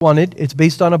Wanted. It's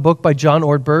based on a book by John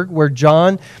Ortberg, where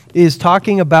John is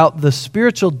talking about the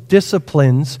spiritual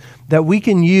disciplines that we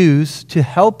can use to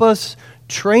help us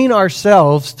train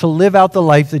ourselves to live out the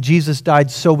life that Jesus died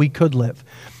so we could live.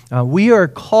 We are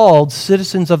called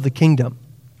citizens of the kingdom.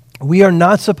 We are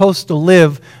not supposed to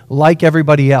live like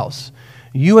everybody else.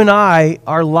 You and I,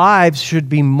 our lives should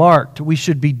be marked. We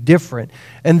should be different.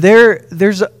 And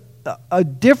there's a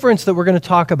difference that we're going to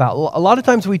talk about. A lot of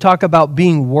times we talk about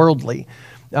being worldly.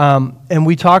 And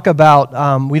we talk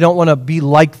about we don't want to be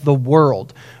like the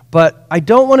world. But I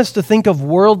don't want us to think of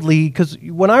worldly, because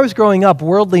when I was growing up,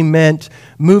 worldly meant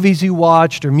movies you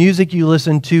watched or music you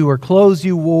listened to or clothes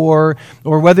you wore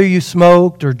or whether you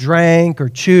smoked or drank or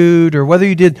chewed or whether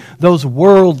you did those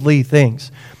worldly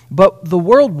things. But the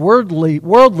word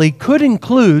worldly could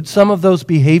include some of those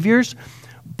behaviors,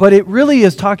 but it really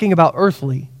is talking about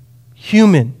earthly,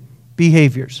 human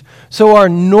behaviors. So our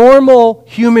normal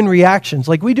human reactions,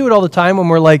 like we do it all the time when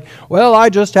we're like, well, I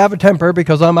just have a temper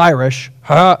because I'm Irish.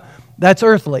 That's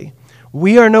earthly.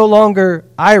 We are no longer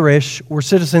Irish. We're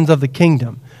citizens of the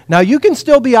kingdom. Now, you can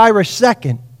still be Irish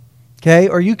second, okay?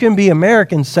 Or you can be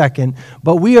American second,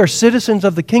 but we are citizens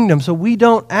of the kingdom, so we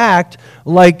don't act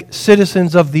like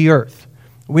citizens of the earth.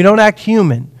 We don't act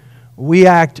human. We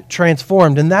act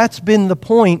transformed. And that's been the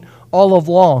point all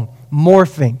along,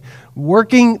 morphing.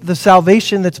 Working the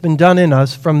salvation that's been done in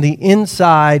us from the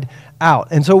inside out.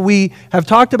 And so we have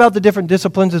talked about the different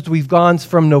disciplines as we've gone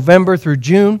from November through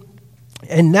June.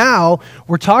 And now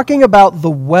we're talking about the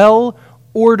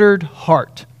well-ordered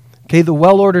heart. Okay, the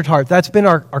well-ordered heart. That's been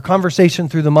our conversation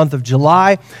through the month of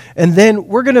July. And then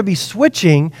we're going to be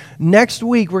switching. Next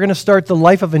week, we're going to start the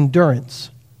life of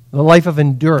endurance. The life of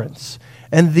endurance.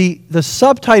 And the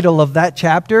subtitle of that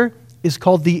chapter is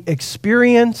called The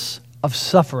Experience of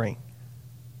Suffering.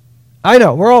 I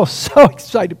know, we're all so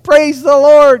excited. Praise the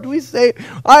Lord. We say,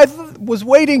 I was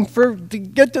waiting to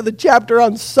get to the chapter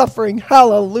on suffering.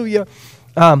 Hallelujah.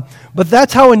 But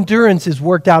that's how endurance is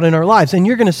worked out in our lives. And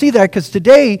you're going to see that because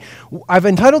today I've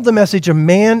entitled the message, A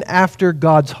Man After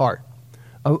God's Heart.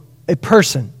 A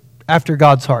person after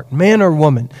God's heart, man or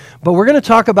woman. But we're going to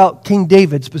talk about King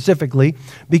David specifically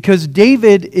because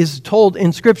David is told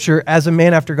in Scripture as a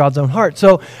man after God's own heart.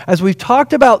 So as we've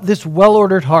talked about this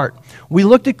well-ordered heart, we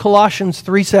looked at Colossians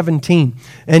 3:17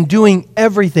 and doing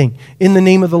everything in the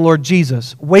name of the Lord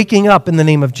Jesus, waking up in the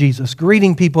name of Jesus,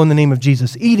 greeting people in the name of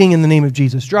Jesus, eating in the name of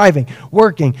Jesus, driving,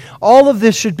 working. All of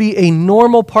this should be a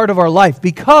normal part of our life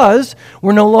because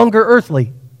we're no longer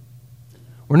earthly.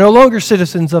 We're no longer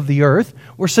citizens of the earth.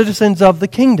 We're citizens of the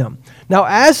kingdom. Now,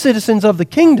 as citizens of the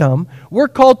kingdom, we're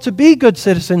called to be good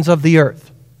citizens of the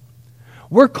earth.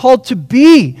 We're called to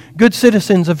be good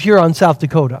citizens of Huron, South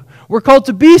Dakota. We're called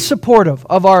to be supportive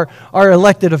of our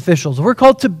elected officials. We're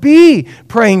called to be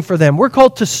praying for them. We're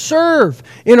called to serve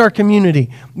in our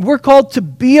community. We're called to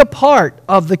be a part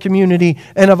of the community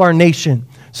and of our nation.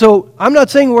 So I'm not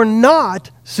saying we're not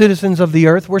citizens of the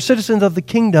earth. We're citizens of the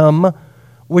kingdom,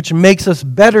 which makes us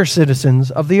better citizens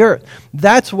of the earth.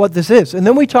 That's what this is. And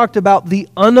then we talked about the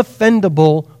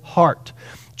unoffendable heart,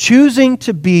 choosing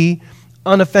to be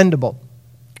unoffendable,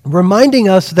 reminding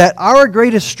us that our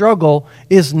greatest struggle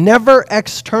is never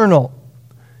external,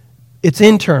 it's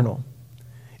internal.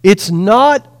 It's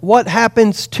not what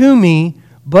happens to me,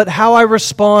 but how I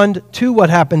respond to what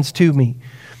happens to me.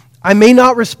 I may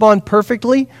not respond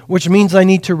perfectly, which means I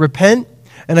need to repent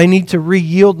and I need to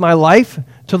re-yield my life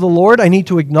to the Lord. I need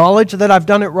to acknowledge that I've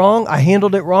done it wrong. I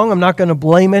handled it wrong. I'm not going to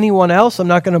blame anyone else. I'm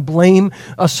not going to blame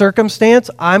a circumstance.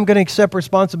 I'm going to accept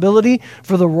responsibility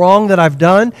for the wrong that I've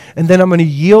done, and then I'm going to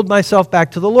yield myself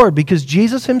back to the Lord because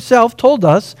Jesus himself told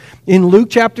us in Luke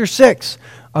chapter 6,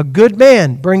 a good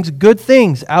man brings good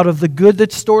things out of the good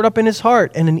that's stored up in his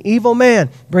heart, and an evil man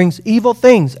brings evil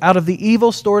things out of the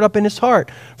evil stored up in his heart.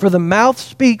 For the mouth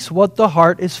speaks what the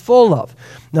heart is full of.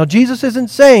 Now, Jesus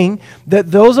isn't saying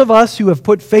that those of us who have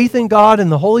put faith in God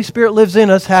and the Holy Spirit lives in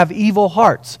us have evil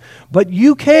hearts. But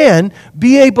you can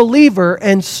be a believer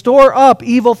and store up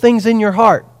evil things in your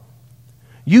heart.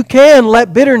 You can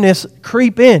let bitterness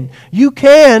creep in. You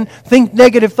can think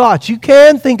negative thoughts. You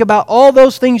can think about all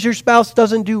those things your spouse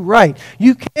doesn't do right.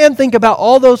 You can think about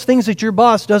all those things that your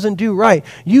boss doesn't do right.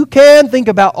 You can think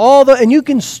about and you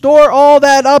can store all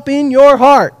that up in your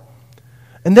heart.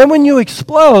 And then when you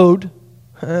explode,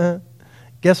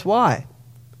 guess why?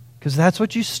 Because that's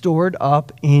what you stored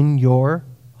up in your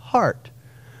heart.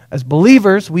 As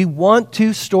believers, we want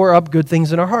to store up good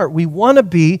things in our heart. We want to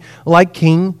be like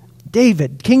King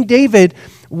David. King David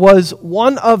was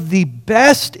one of the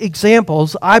best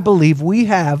examples, I believe, we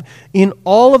have in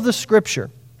all of the Scripture.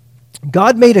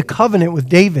 God made a covenant with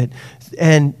David,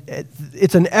 and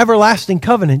it's an everlasting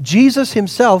covenant. Jesus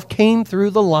himself came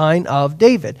through the line of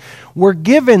David. We're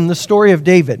given the story of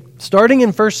David, starting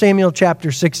in 1 Samuel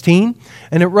chapter 16,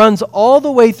 and it runs all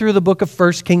the way through the book of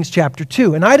 1 Kings chapter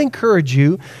 2. And I'd encourage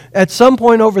you, at some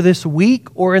point over this week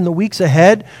or in the weeks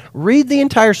ahead, read the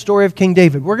entire story of King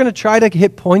David. We're going to try to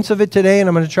hit points of it today, and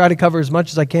I'm going to try to cover as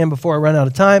much as I can before I run out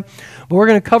of time. But we're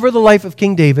going to cover the life of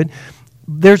King David.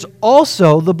 There's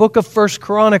also the book of 1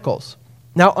 Chronicles.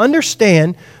 Now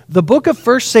understand, the book of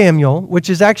 1 Samuel, which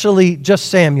is actually just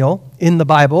Samuel in the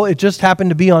Bible, it just happened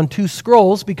to be on 2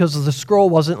 scrolls because the scroll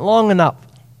wasn't long enough.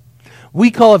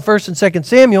 We call it 1 and 2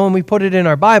 Samuel, and we put it in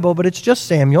our Bible, but it's just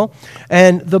Samuel.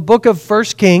 And the book of 1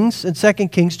 Kings and 2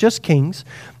 Kings, just Kings.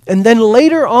 And then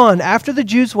later on, after the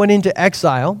Jews went into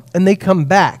exile and they come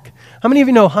back, how many of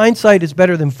you know hindsight is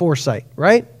better than foresight,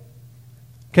 right?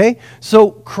 Okay,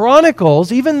 so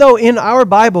Chronicles, even though in our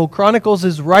Bible, Chronicles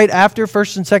is right after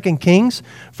 1st and 2nd Kings,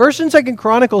 1st and 2nd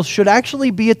Chronicles should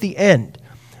actually be at the end.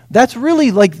 That's really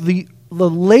like the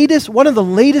latest, one of the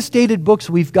latest dated books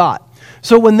we've got.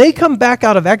 So when they come back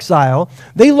out of exile,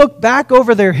 they look back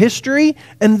over their history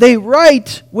and they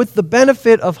write with the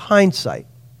benefit of hindsight.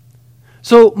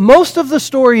 So most of the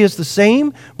story is the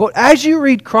same, but as you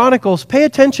read Chronicles, pay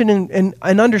attention and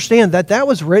understand that that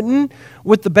was written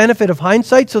with the benefit of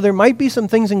hindsight, so there might be some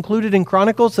things included in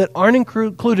Chronicles that aren't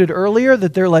included earlier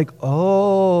that they're like,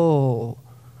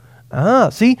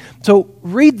 see? So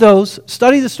read those,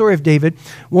 study the story of David.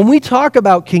 When we talk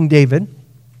about King David,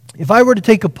 if I were to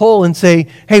take a poll and say,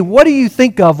 hey, what do you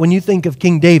think of when you think of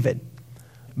King David?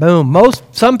 Boom.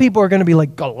 Some people are going to be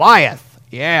like, Goliath.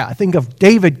 Yeah, I think of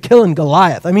David killing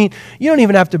Goliath. I mean, you don't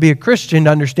even have to be a Christian to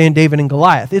understand David and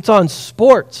Goliath. It's on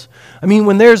sports. I mean,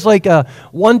 when there's like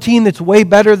one team that's way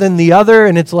better than the other,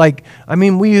 and it's like, I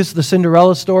mean, we use the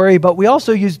Cinderella story, but we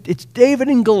also use, it's David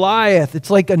and Goliath. It's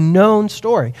like a known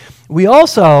story. We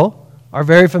also are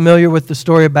very familiar with the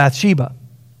story of Bathsheba.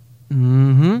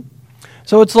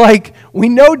 So it's like, we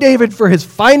know David for his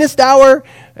finest hour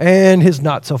and his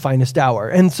not so finest hour.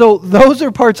 And so those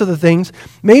are parts of the things.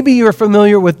 Maybe you're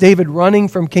familiar with David running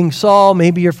from King Saul.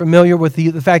 Maybe you're familiar with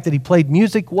the fact that he played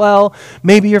music well.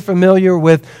 Maybe you're familiar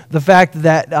with the fact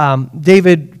that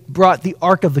David brought the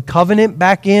Ark of the Covenant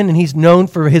back in, and he's known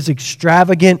for his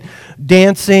extravagant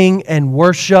dancing and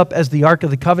worship as the Ark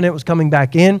of the Covenant was coming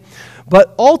back in.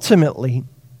 But ultimately,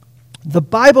 the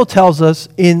Bible tells us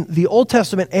in the Old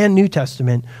Testament and New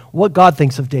Testament what God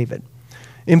thinks of David.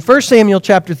 In 1 Samuel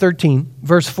chapter 13,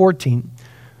 verse 14,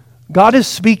 God is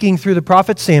speaking through the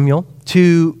prophet Samuel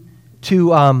to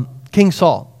King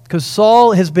Saul, because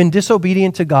Saul has been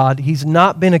disobedient to God. He's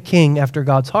not been a king after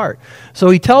God's heart.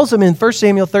 So he tells him in 1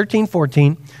 Samuel 13,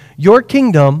 14, your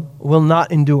kingdom will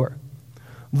not endure.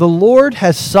 The Lord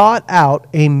has sought out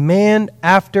a man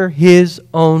after his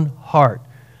own heart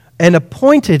and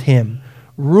appointed him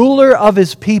ruler of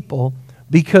his people,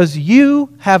 because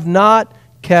you have not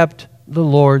kept the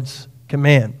Lord's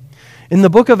command. In the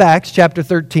book of Acts, chapter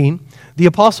 13, the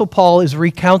Apostle Paul is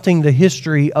recounting the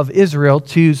history of Israel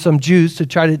to some Jews to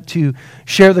try to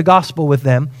share the gospel with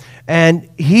them. And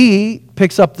he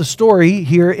picks up the story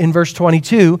here in verse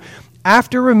 22.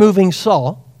 After removing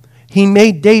Saul, he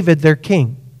made David their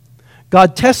king.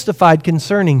 God testified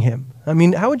concerning him. I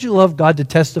mean, how would you love God to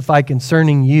testify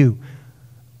concerning you?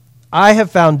 I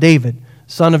have found David,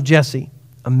 son of Jesse,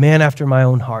 a man after my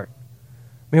own heart.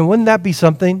 I mean, wouldn't that be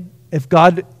something? If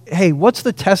God, hey, what's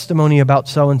the testimony about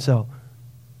so-and-so?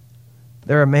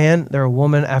 They're a man, they're a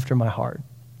woman after my heart.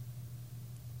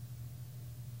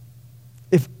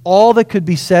 If all that could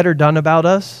be said or done about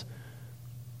us,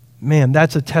 man,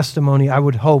 that's a testimony I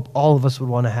would hope all of us would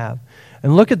want to have.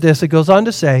 And look at this, it goes on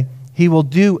to say, he will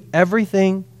do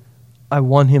everything I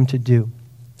want him to do.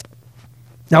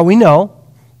 Now we know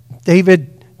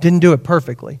David didn't do it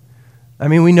perfectly. I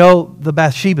mean, we know the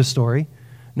Bathsheba story.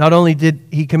 Not only did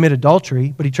he commit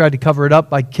adultery, but he tried to cover it up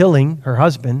by killing her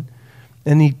husband.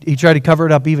 And he tried to cover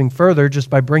it up even further just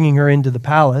by bringing her into the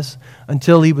palace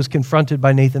until he was confronted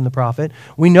by Nathan the prophet.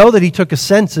 We know that he took a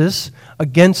census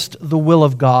against the will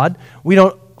of God. We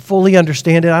don't fully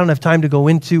understand it. I don't have time to go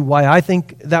into why I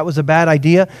think that was a bad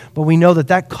idea, but we know that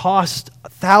that cost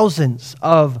thousands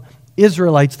of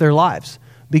Israelites their lives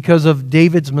because of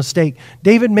David's mistake.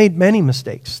 David made many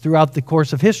mistakes throughout the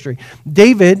course of history.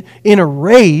 David, in a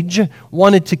rage,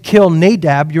 wanted to kill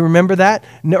Nadab. You remember that?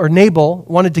 Or Nabal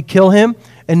wanted to kill him,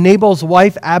 and Nabal's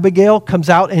wife, Abigail, comes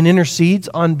out and intercedes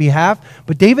on behalf.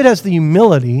 But David has the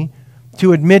humility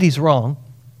to admit he's wrong,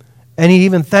 and he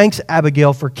even thanks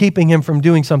Abigail for keeping him from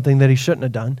doing something that he shouldn't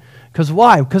have done. Because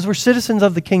why? Because we're citizens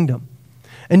of the kingdom.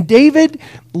 And David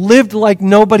lived like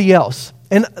nobody else.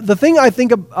 And the thing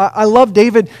I love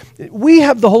David, we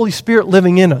have the Holy Spirit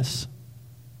living in us.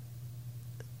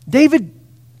 David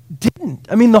didn't.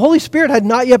 I mean, the Holy Spirit had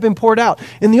not yet been poured out.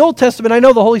 In the Old Testament, I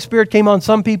know the Holy Spirit came on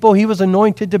some people. He was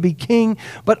anointed to be king.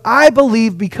 But I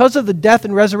believe because of the death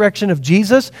and resurrection of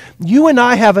Jesus, you and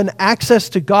I have an access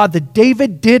to God that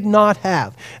David did not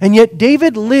have. And yet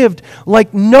David lived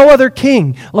like no other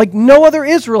king, like no other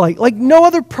Israelite, like no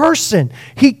other person.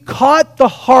 He caught the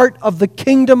heart of the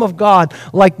kingdom of God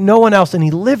like no one else. And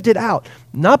he lived it out.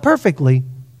 Not perfectly,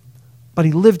 but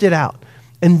he lived it out.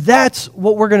 And that's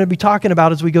what we're going to be talking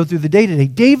about as we go through the day today.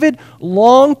 David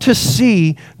longed to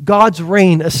see God's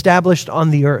reign established on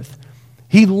the earth.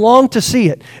 He longed to see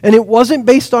it. And it wasn't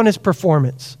based on his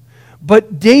performance.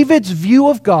 But David's view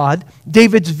of God,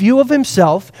 David's view of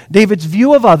himself, David's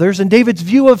view of others, and David's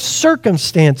view of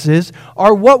circumstances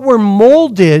are what were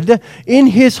molded in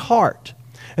his heart.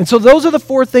 And so those are the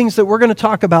four things that we're going to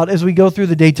talk about as we go through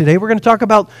the day today. We're going to talk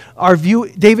about our view,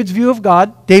 David's view of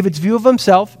God, David's view of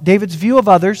himself, David's view of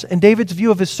others, and David's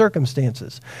view of his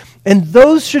circumstances. And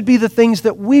those should be the things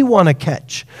that we want to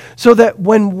catch, so that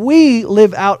when we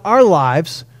live out our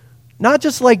lives, not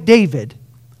just like David,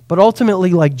 but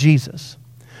ultimately like Jesus.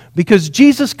 Because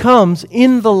Jesus comes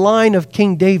in the line of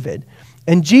King David,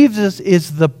 and Jesus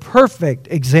is the perfect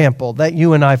example that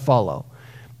you and I follow.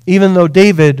 Even though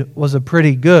David was a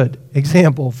pretty good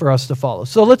example for us to follow.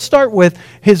 So let's start with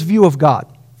his view of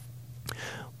God.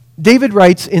 David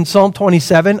writes in Psalm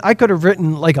 27, I could have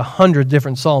written like 100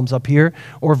 different psalms up here,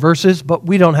 or verses, but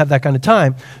we don't have that kind of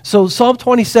time. So Psalm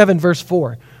 27, verse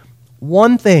 4,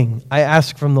 one thing I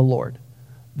ask from the Lord,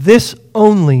 this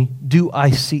only do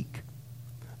I seek,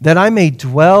 that I may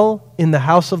dwell in the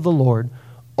house of the Lord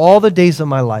all the days of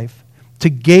my life,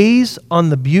 to gaze on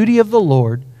the beauty of the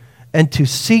Lord, and to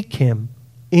seek him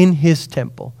in his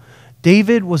temple.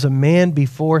 David was a man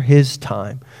before his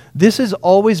time. This has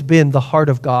always been the heart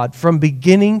of God from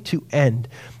beginning to end.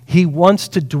 He wants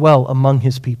to dwell among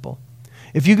his people.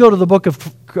 If you go to the book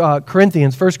of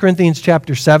Corinthians, 1 Corinthians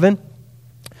chapter 7,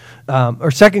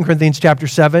 or 2 Corinthians chapter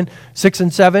 7, 6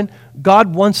 and 7,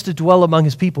 God wants to dwell among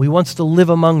his people. He wants to live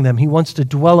among them. He wants to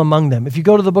dwell among them. If you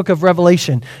go to the book of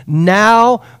Revelation,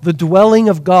 now the dwelling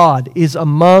of God is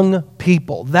among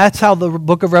people. That's how the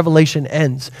book of Revelation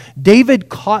ends. David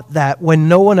caught that when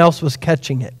no one else was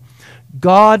catching it.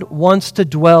 God wants to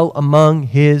dwell among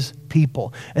his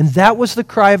people. And that was the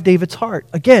cry of David's heart.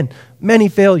 Again, many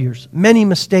failures, many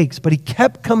mistakes, but he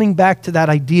kept coming back to that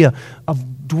idea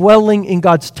of dwelling in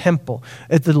God's temple.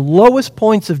 At the lowest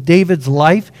points of David's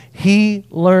life, he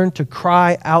learned to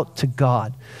cry out to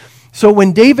God. So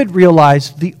when David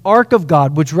realized the ark of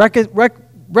God, which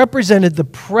represented the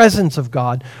presence of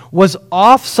God, was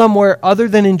off somewhere other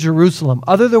than in Jerusalem,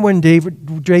 other than when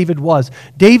David was.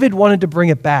 David wanted to bring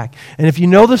it back. And if you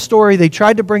know the story, they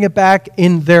tried to bring it back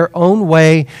in their own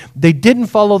way. They didn't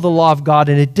follow the law of God,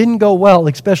 and it didn't go well,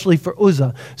 especially for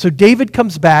Uzzah. So David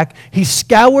comes back, he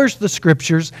scours the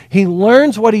scriptures, he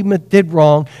learns what he did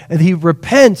wrong, and he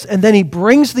repents, and then he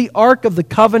brings the Ark of the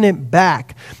Covenant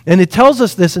back. And it tells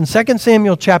us this in 2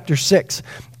 Samuel chapter 6.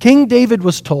 King David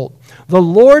was told, the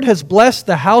Lord has blessed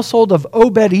the household of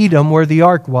Obed-Edom where the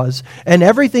ark was, and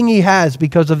everything he has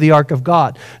because of the ark of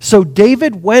God. So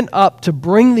David went up to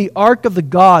bring the ark of the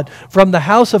God from the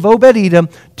house of Obed-Edom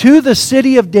to the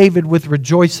city of David with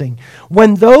rejoicing.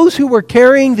 When those who were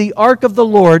carrying the ark of the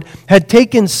Lord had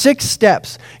taken 6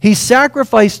 steps, he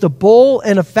sacrificed a bull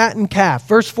and a fattened calf.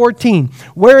 Verse 14,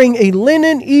 wearing a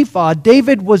linen ephod,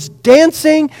 David was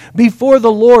dancing before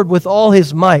the Lord with all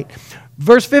his might.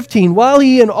 Verse 15, while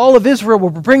he and all of Israel were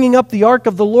bringing up the ark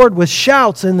of the Lord with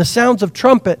shouts and the sounds of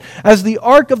trumpet, as the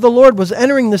ark of the Lord was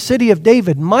entering the city of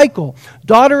David, Michal,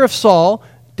 daughter of Saul,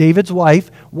 David's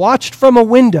wife, watched from a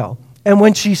window. And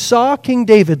when she saw King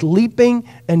David leaping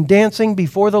and dancing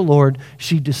before the Lord,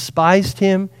 she despised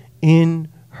him in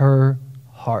her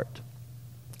heart.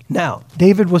 Now,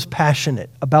 David was passionate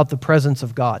about the presence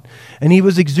of God, and he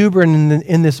was exuberant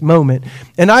in this moment.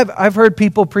 And I've heard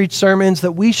people preach sermons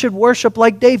that we should worship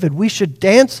like David. We should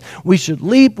dance, we should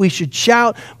leap, we should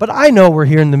shout. But I know we're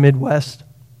here in the Midwest.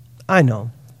 I know.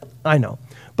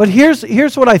 But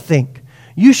here's what I think.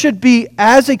 You should be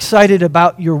as excited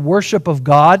about your worship of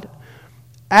God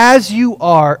as you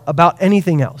are about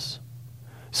anything else.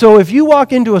 So if you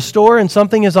walk into a store and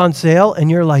something is on sale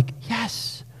and you're like, yes,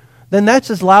 then that's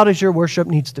as loud as your worship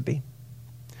needs to be.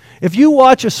 If you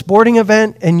watch a sporting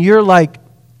event and you're like,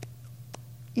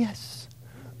 yes,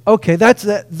 okay,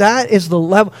 that is the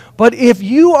level. But if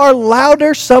you are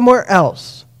louder somewhere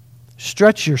else,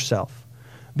 stretch yourself,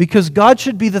 because God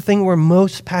should be the thing we're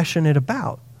most passionate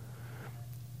about.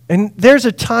 And there's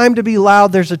a time to be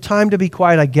loud, there's a time to be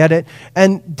quiet, I get it.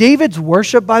 And David's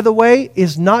worship, by the way,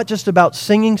 is not just about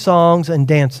singing songs and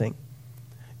dancing.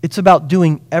 It's about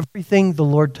doing everything the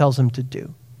Lord tells him to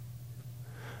do.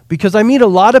 Because I meet a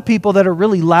lot of people that are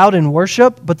really loud in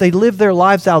worship, but they live their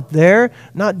lives out there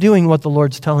not doing what the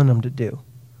Lord's telling them to do.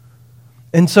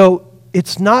 And so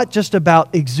it's not just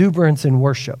about exuberance in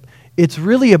worship. It's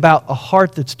really about a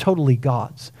heart that's totally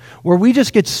God's, where we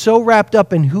just get so wrapped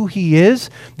up in who He is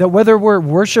that whether we're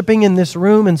worshiping in this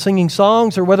room and singing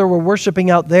songs, or whether we're worshiping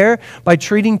out there by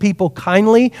treating people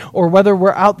kindly, or whether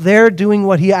we're out there doing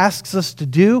what He asks us to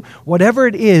do, whatever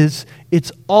it is,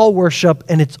 it's all worship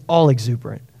and it's all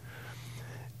exuberant.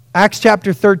 Acts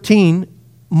chapter 13,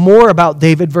 more about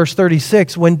David, verse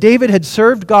 36. When David had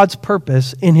served God's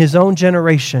purpose in his own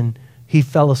generation, he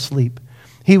fell asleep.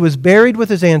 He was buried with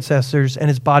his ancestors, and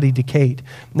his body decayed.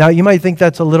 Now, you might think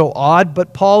that's a little odd,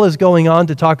 but Paul is going on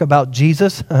to talk about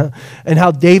Jesus and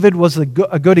how David was a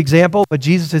good example, but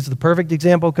Jesus is the perfect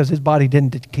example because his body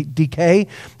didn't decay.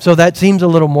 So that seems a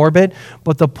little morbid.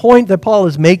 But the point that Paul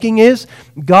is making is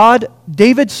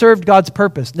David served God's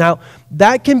purpose. Now,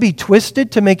 that can be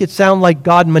twisted to make it sound like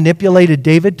God manipulated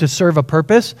David to serve a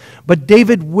purpose, but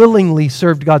David willingly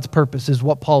served God's purpose is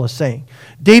what Paul is saying.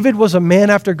 David was a man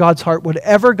after God's heart.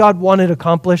 Whatever God wanted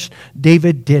accomplished,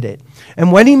 David did it.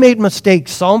 And when he made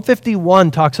mistakes, Psalm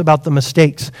 51 talks about the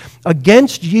mistakes.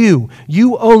 Against you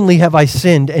only have I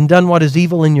sinned and done what is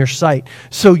evil in your sight.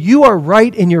 So you are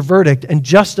right in your verdict and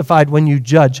justified when you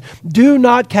judge. Do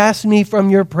not cast me from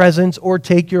your presence or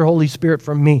take your Holy Spirit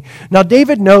from me. Now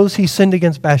David knows he sinned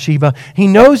against Bathsheba. He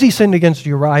knows he sinned against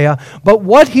Uriah. But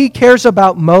what he cares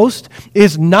about most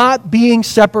is not being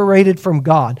separated from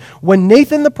God. When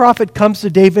Nathan the prophet comes to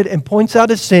David and points out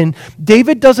his sin,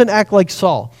 David doesn't act like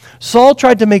Saul. Saul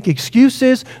tried to make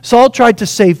excuses. Saul tried to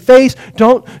save face.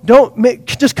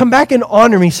 Just come back and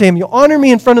honor me, Samuel. Honor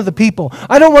me in front of the people.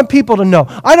 I don't want people to know.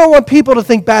 I don't want people to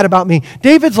think bad about me.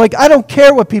 David's like, I don't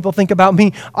care what people think about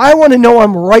me. I want to know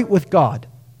I'm right with God.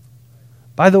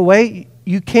 By the way,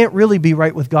 you can't really be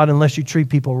right with God unless you treat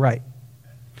people right.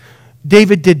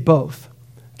 David did both.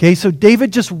 Okay, so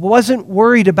David just wasn't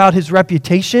worried about his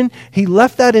reputation. He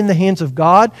left that in the hands of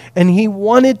God, and he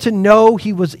wanted to know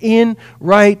he was in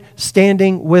right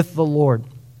standing with the Lord.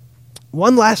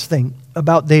 One last thing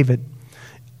about David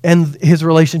and his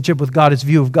relationship with God, his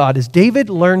view of God, is David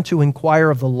learned to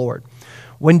inquire of the Lord.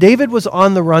 When David was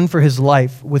on the run for his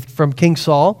life from King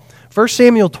Saul, 1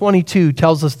 Samuel 22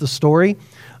 tells us the story.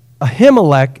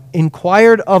 Ahimelech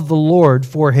inquired of the Lord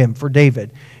for him, for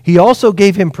David. He also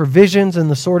gave him provisions and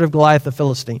the sword of Goliath the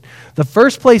Philistine. The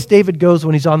first place David goes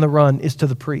when he's on the run is to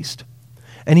the priest.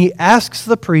 And he asks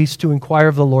the priest to inquire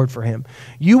of the Lord for him.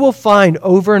 You will find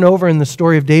over and over in the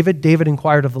story of David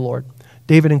inquired of the Lord.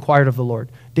 David inquired of the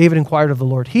Lord. David inquired of the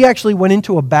Lord. He actually went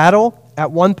into a battle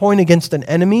at one point against an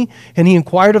enemy, and he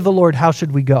inquired of the Lord, how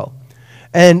should we go?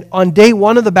 And on day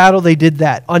 1 of the battle, they did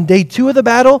that. On day 2 of the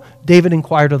battle, David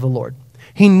inquired of the Lord.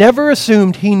 He never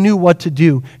assumed he knew what to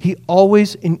do.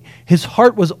 His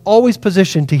heart was always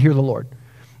positioned to hear the Lord.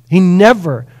 He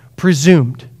never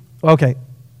presumed. Okay,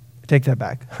 take that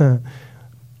back.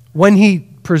 When he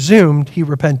presumed, he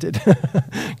repented.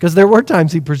 Because there were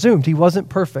times he presumed. He wasn't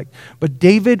perfect. But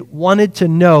David wanted to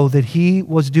know that he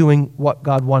was doing what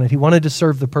God wanted. He wanted to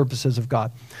serve the purposes of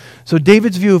God. So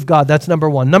David's view of God, that's number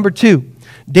 1. Number 2,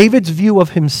 David's view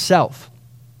of himself.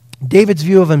 David's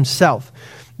view of himself.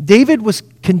 David was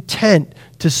content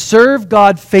to serve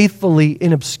God faithfully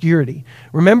in obscurity.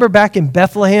 Remember back in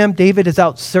Bethlehem, David is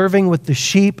out serving with the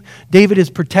sheep. David is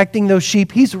protecting those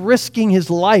sheep. He's risking his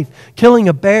life, killing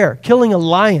a bear, killing a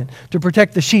lion to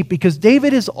protect the sheep because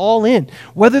David is all in,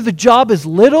 whether the job is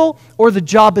little or the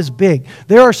job is big.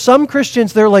 There are some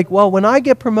Christians, they're like, well, when I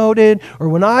get promoted or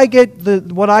when I get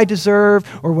what I deserve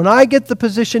or when I get the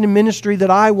position in ministry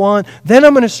that I want, then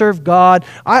I'm going to serve God.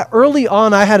 Early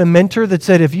on, I had a mentor that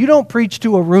said, if you don't preach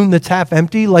to a room that's half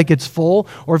empty like it's full,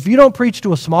 or if you don't preach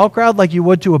to a small crowd like you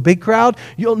would to a big crowd,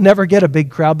 you'll never get a big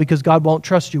crowd because God won't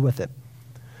trust you with it.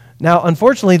 Now,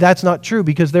 unfortunately, that's not true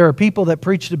because there are people that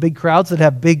preach to big crowds that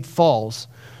have big falls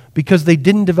because they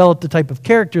didn't develop the type of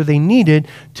character they needed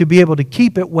to be able to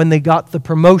keep it when they got the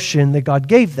promotion that God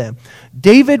gave them.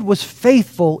 David was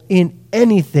faithful in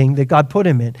anything that God put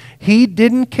him in. He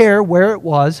didn't care where it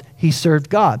was. He served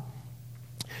God.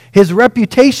 His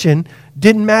reputation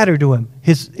didn't matter to him.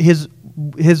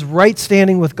 His right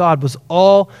standing with God was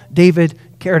all David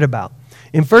cared about.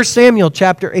 In 1 Samuel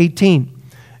chapter 18,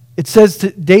 it says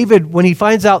to David, when he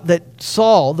finds out that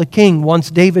Saul, the king,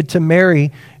 wants David to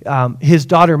marry his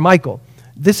daughter Michal,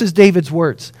 this is David's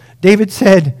words. David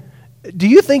said, Do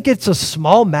you think it's a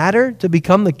small matter to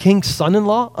become the king's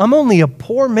son-in-law? I'm only a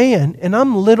poor man, and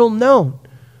I'm little known.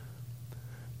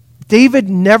 David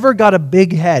never got a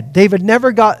big head. David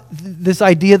never got this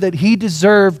idea that he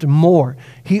deserved more.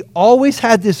 He always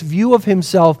had this view of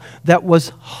himself that was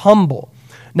humble.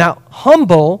 Now,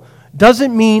 humble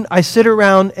doesn't mean I sit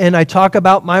around and I talk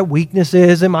about my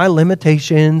weaknesses and my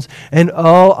limitations and,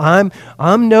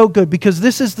 I'm no good. Because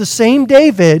this is the same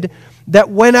David that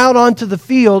went out onto the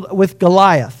field with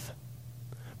Goliath.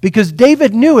 Because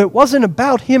David knew it wasn't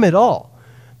about him at all.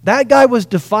 That guy was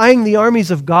defying the armies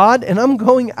of God, and I'm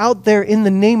going out there in the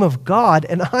name of God,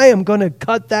 and I am going to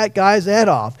cut that guy's head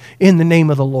off in the name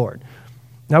of the Lord.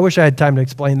 Now, I wish I had time to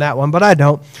explain that one, but I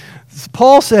don't.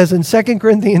 Paul says in 2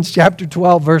 Corinthians chapter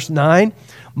 12, verse 9,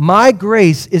 "My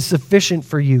grace is sufficient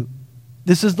for you."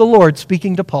 This is the Lord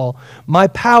speaking to Paul. "My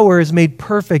power is made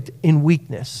perfect in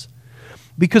weakness."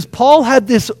 Because Paul had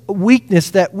this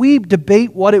weakness that we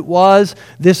debate what it was,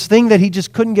 this thing that he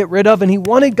just couldn't get rid of, and he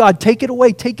wanted God, take it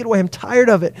away, I'm tired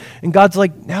of it. And God's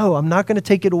like, no, I'm not going to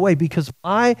take it away because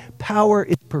my power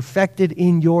is perfected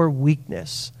in your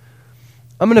weakness.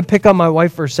 I'm going to pick on my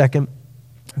wife for a second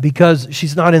because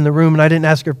she's not in the room and I didn't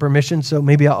ask her permission, so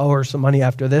maybe I'll owe her some money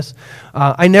after this.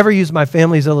 I never use my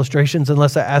family's illustrations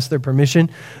unless I ask their permission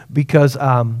because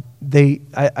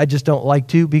I just don't like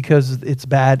to because it's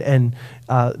bad, and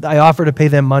I offer to pay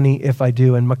them money if I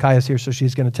do, and Micaiah's here, so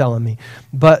she's going to tell on me.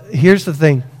 But here's the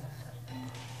thing.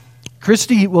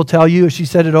 Christy will tell you, she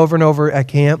said it over and over at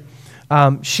camp,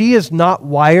 she is not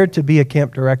wired to be a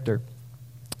camp director.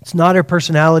 It's not her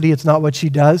personality, it's not what she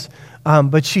does,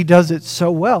 but she does it so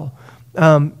well.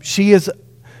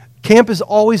 Camp is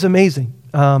always amazing,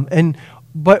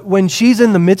 but when she's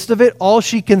in the midst of it, all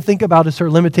she can think about is her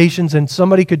limitations and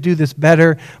somebody could do this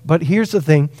better. But here's the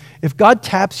thing. If God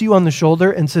taps you on the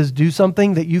shoulder and says, do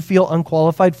something that you feel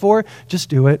unqualified for, just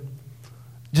do it.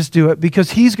 Just do it because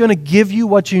he's going to give you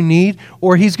what you need,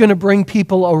 or he's going to bring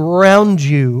people around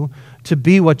you to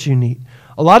be what you need.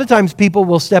 A lot of times people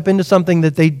will step into something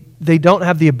that they don't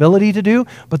have the ability to do,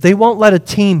 but they won't let a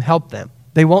team help them.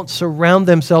 They won't surround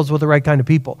themselves with the right kind of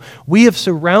people. We have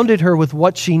surrounded her with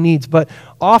what she needs, but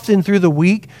often through the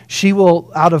week, she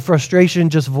will, out of frustration,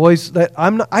 just voice that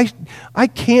I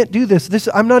can't do this.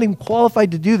 I'm not even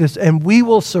qualified to do this. And we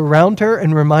will surround her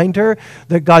and remind her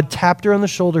that God tapped her on the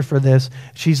shoulder for this.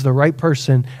 She's the right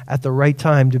person at the right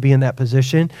time to be in that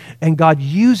position. And God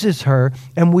uses her,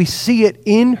 and we see it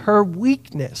in her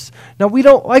weakness. Now, we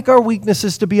don't like our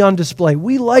weaknesses to be on display.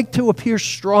 We like to appear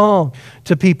strong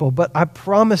to people, but I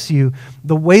promise you,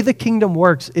 the way the kingdom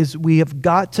works is we have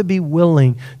got to be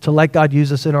willing to let God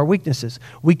use us in our weaknesses.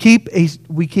 We keep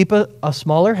a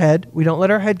smaller head. We don't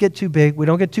let our head get too big. We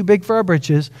don't get too big for our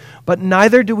britches, but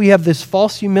neither do we have this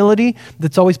false humility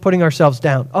that's always putting ourselves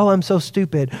down. Oh, I'm so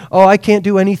stupid. Oh, I can't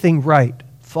do anything right.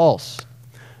 False.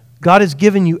 God has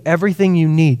given you everything you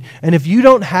need. And if you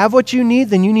don't have what you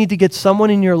need, then you need to get someone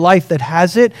in your life that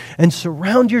has it and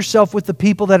surround yourself with the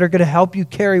people that are going to help you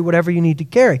carry whatever you need to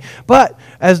carry. But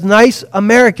as nice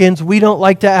Americans, we don't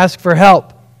like to ask for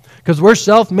help because we're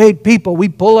self-made people. We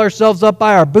pull ourselves up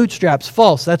by our bootstraps.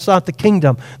 False. That's not the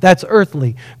kingdom. That's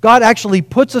earthly. God actually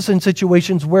puts us in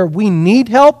situations where we need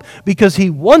help because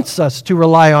he wants us to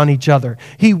rely on each other.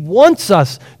 He wants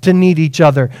us to need each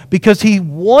other because he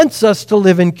wants us to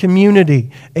live in community.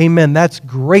 Amen. That's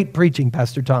great preaching,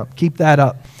 Pastor Tom. Keep that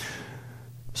up.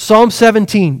 Psalm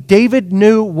 17. David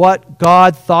knew what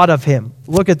God thought of him.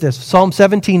 Look at this. Psalm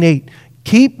 17:8.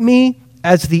 Keep me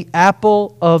as the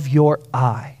apple of your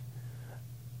eye.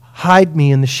 Hide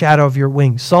me in the shadow of your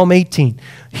wings. Psalm 18.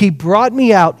 He brought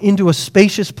me out into a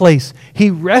spacious place.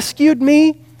 He rescued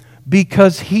me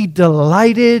because he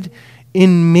delighted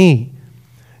in me.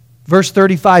 Verse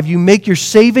 35. You make your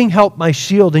saving help my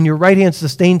shield, and your right hand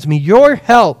sustains me. Your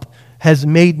help has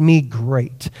made me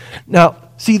great. Now,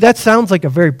 see, that sounds like a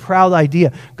very proud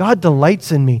idea. God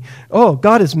delights in me. Oh,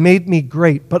 God has made me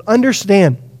great. But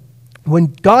understand,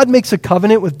 when God makes a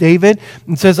covenant with David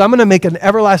and says, I'm going to make an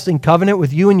everlasting covenant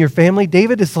with you and your family,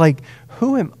 David is like,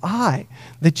 who am I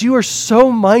that you are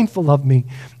so mindful of me?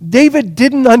 David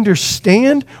didn't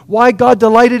understand why God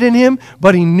delighted in him,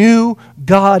 but he knew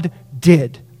God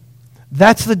did.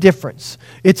 That's the difference.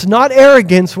 It's not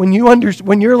arrogance when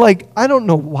you're like, I don't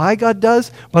know why God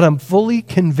does, but I'm fully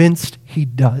convinced he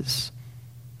does.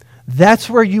 That's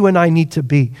where you and I need to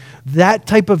be. That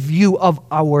type of view of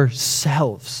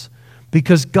ourselves.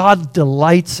 Because God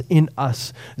delights in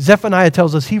us. Zephaniah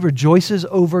tells us he rejoices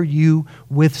over you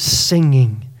with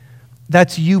singing.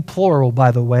 That's you plural,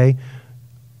 by the way.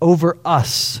 Over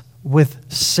us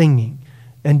with singing.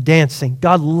 and dancing.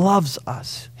 God loves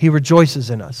us. He rejoices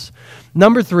in us.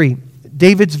 Number 3,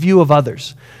 David's view of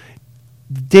others.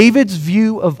 David's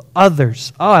view of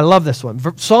others. Oh, I love this one.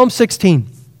 Psalm 16.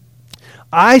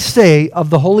 I say of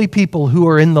the holy people who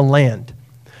are in the land,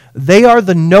 they are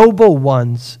the noble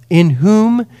ones in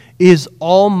whom is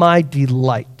all my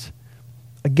delight.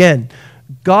 Again,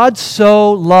 God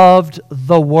so loved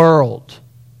the world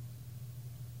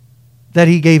that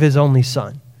he gave his only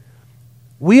son.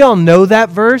 We all know that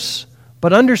verse,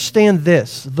 but understand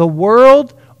this. The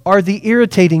world are the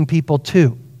irritating people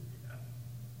too.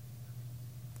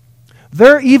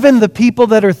 They're even the people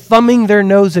that are thumbing their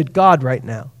nose at God right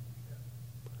now.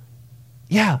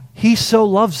 Yeah, he so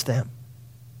loves them.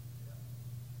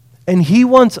 And he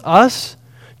wants us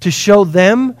to show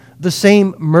them the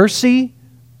same mercy,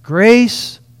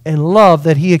 grace, and love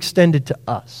that he extended to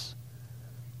us.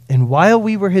 And while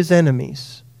we were his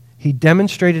enemies, he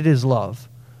demonstrated his love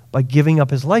by giving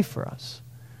up his life for us.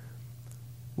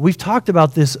 We've talked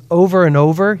about this over and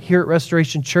over here at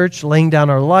Restoration Church, laying down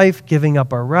our life, giving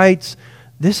up our rights.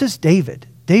 This is David.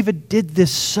 David did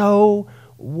this so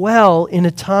well in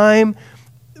a time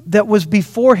that was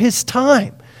before his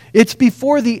time. It's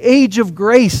before the age of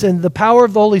grace and the power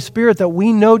of the Holy Spirit that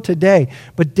we know today.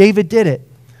 But David did it.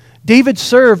 David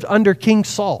served under King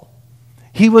Saul.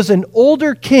 He was an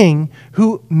older king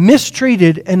who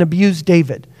mistreated and abused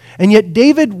David. And yet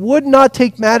David would not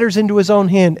take matters into his own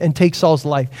hand and take Saul's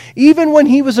life. Even when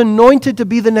he was anointed to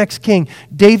be the next king,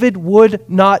 David would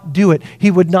not do it. He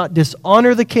would not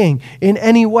dishonor the king in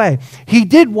any way. He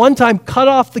did one time cut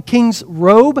off the king's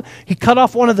robe. He cut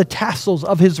off one of the tassels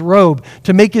of his robe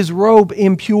to make his robe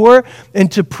impure and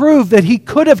to prove that he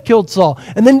could have killed Saul.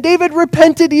 And then David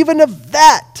repented even of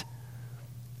that.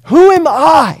 Who am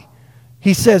I,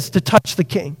 he says, to touch the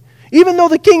king? Even though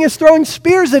the king is throwing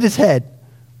spears at his head.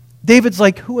 David's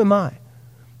like, who am I?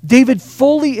 David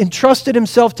fully entrusted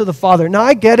himself to the Father. Now,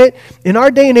 I get it. In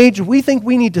our day and age, we think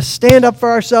we need to stand up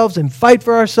for ourselves and fight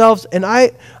for ourselves. And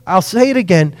I'll say it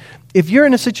again. If you're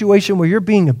in a situation where you're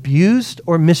being abused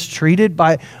or mistreated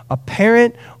by a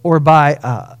parent or by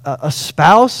a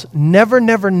spouse, never,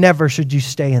 never, never should you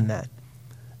stay in that.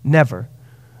 Never.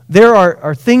 There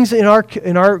are things in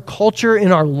our culture,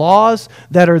 in our laws,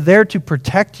 that are there to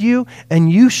protect you,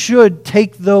 and you should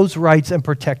take those rights and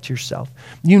protect yourself.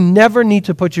 You never need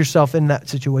to put yourself in that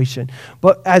situation.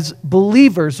 But as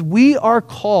believers, we are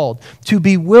called to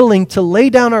be willing to lay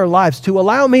down our lives, to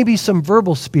allow maybe some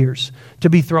verbal spears to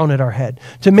be thrown at our head,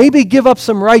 to maybe give up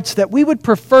some rights that we would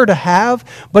prefer to have,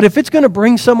 but if it's going to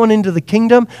bring someone into the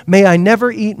kingdom, may I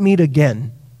never eat meat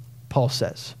again, Paul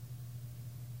says.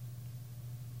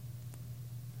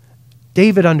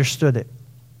 David understood it.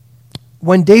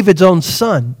 When David's own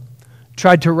son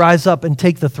tried to rise up and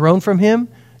take the throne from him,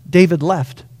 David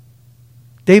left.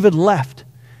 David left.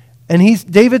 And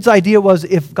David's idea was,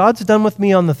 if God's done with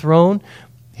me on the throne,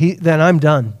 then I'm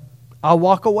done. I'll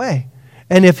walk away.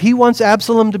 And if he wants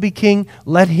Absalom to be king,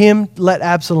 let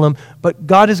Absalom. But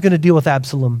God is going to deal with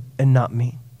Absalom and not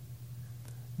me.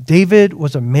 David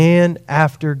was a man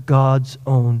after God's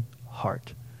own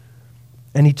heart.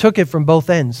 And he took it from both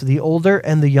ends, the older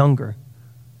and the younger.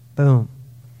 Boom.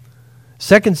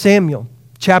 2 Samuel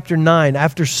chapter 9,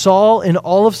 after Saul and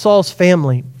all of Saul's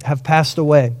family have passed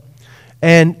away,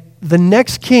 and the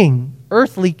next king,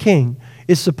 earthly king,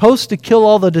 is supposed to kill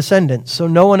all the descendants so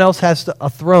no one else has a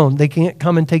throne. They can't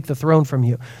come and take the throne from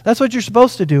you. That's what you're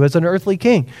supposed to do as an earthly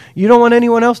king. You don't want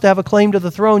anyone else to have a claim to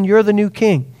the throne. You're the new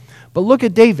king. But look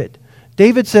at David.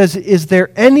 David says, is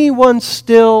there anyone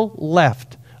still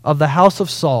left of the house of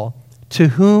Saul to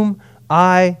whom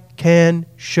I can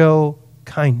show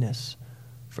kindness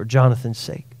for Jonathan's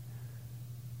sake?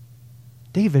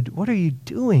 David, what are you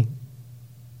doing?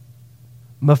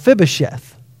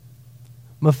 Mephibosheth.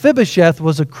 Mephibosheth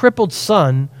was a crippled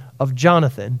son of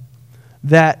Jonathan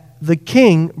that the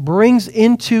king brings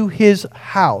into his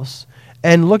house.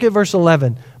 And look at verse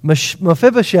 11.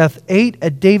 Mephibosheth ate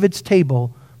at David's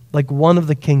table like one of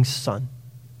the king's son.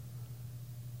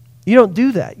 You don't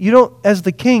do that. As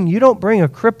the king, you don't bring a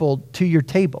crippled to your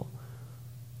table.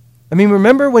 I mean,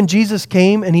 remember when Jesus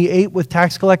came and he ate with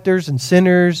tax collectors and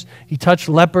sinners, he touched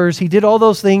lepers, he did all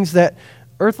those things that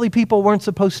earthly people weren't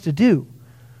supposed to do.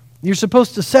 You're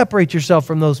supposed to separate yourself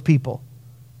from those people.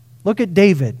 Look at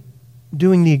David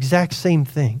doing the exact same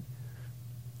thing.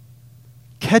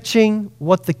 Catching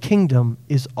what the kingdom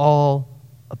is all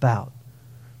about.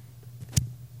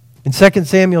 In 2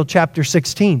 Samuel chapter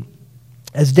 16,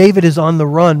 as David is on the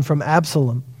run from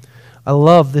Absalom, I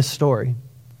love this story.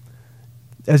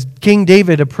 As King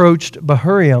David approached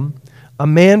Bahuriam, a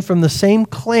man from the same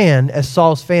clan as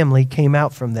Saul's family came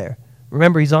out from there.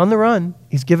 Remember, he's on the run.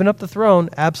 He's given up the throne.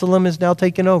 Absalom is now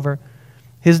taken over.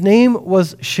 His name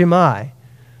was Shimei,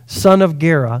 son of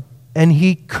Gera, and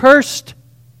he cursed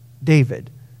David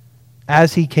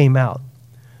as he came out.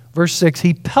 Verse 6,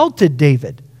 he pelted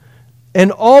David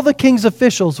and all the king's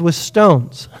officials with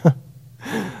stones,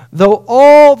 though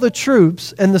all the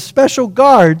troops and the special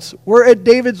guards were at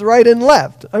David's right and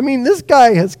left. I mean, this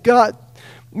guy has got,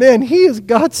 man, he has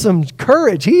got some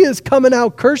courage. He is coming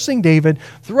out cursing David,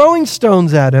 throwing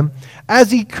stones at him. As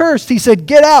he cursed, he said,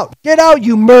 get out,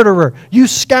 you murderer, you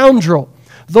scoundrel.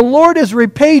 The Lord has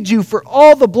repaid you for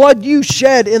all the blood you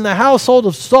shed in the household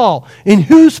of Saul, in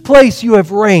whose place you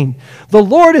have reigned. The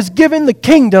Lord has given the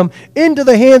kingdom into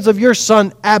the hands of your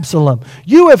son Absalom.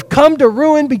 You have come to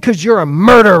ruin because you're a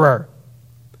murderer.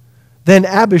 Then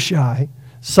Abishai,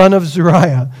 son of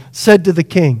Zeruiah, said to the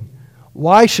king,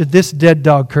 why should this dead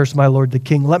dog curse my lord the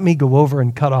king? Let me go over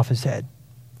and cut off his head.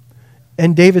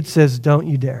 And David says, don't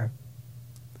you dare.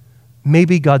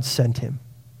 Maybe God sent him.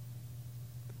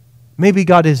 Maybe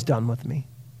God is done with me.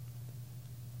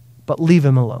 But leave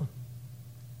him alone.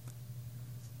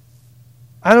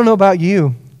 I don't know about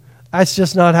you. That's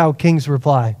just not how kings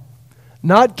reply.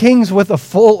 Not kings with a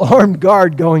full armed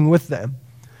guard going with them.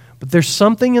 But there's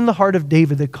something in the heart of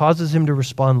David that causes him to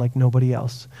respond like nobody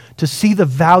else. To see the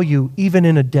value even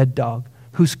in a dead dog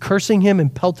who's cursing him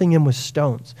and pelting him with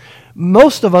stones.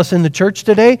 Most of us in the church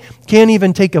today can't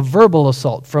even take a verbal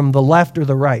assault from the left or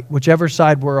the right, whichever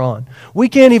side we're on. We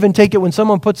can't even take it when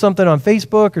someone puts something on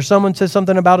Facebook or someone says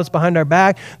something about us behind our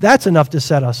back. That's enough to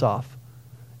set us off.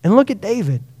 And look at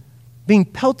David being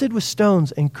pelted with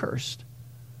stones and cursed.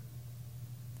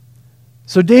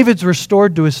 So David's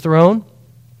restored to his throne,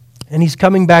 and he's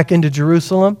coming back into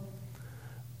Jerusalem.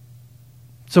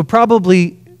 So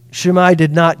probably Shimei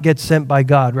did not get sent by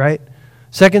God, right?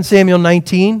 2 Samuel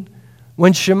 19,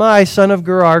 when Shimei, son of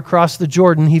Gerar, crossed the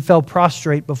Jordan, he fell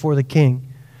prostrate before the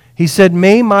king. He said,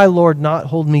 may my lord not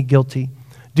hold me guilty.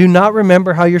 Do not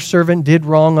remember how your servant did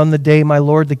wrong on the day my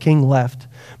lord the king left.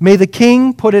 May the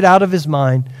king put it out of his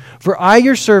mind. For I,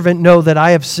 your servant, know that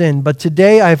I have sinned. But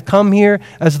today I have come here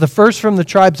as the first from the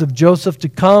tribes of Joseph to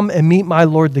come and meet my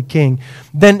lord the king.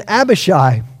 Then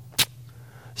Abishai,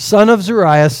 son of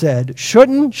Zeruiah, said,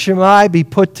 shouldn't Shimei be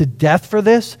put to death for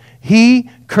this? He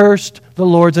cursed the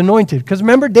Lord's anointed. Because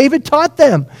remember, David taught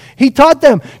them. He taught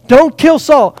them, don't kill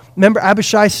Saul. Remember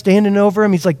Abishai standing over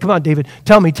him? He's like, come on, David,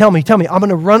 tell me. I'm going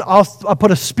to run. I'll put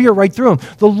a spear right through him.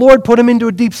 The Lord put him into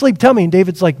a deep sleep. Tell me. And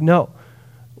David's like, no,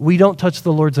 we don't touch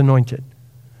the Lord's anointed.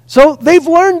 So they've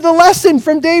learned the lesson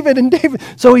from David.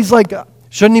 So he's like,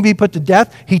 shouldn't he be put to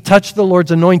death? He touched the Lord's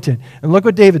anointed. And look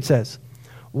what David says.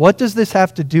 What does this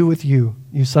have to do with you,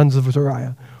 you sons of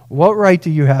Zeruiah? What right do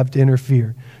you have to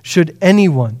interfere? Should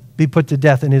anyone be put to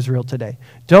death in Israel today?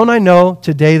 Don't I know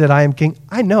today that I am king?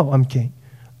 I know I'm king.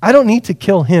 I don't need to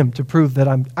kill him to prove that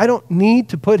I don't need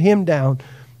to put him down.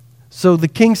 So the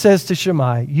king says to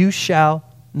Shimei, you shall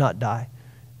not die.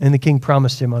 And the king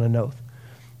promised him on an oath.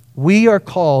 We are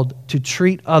called to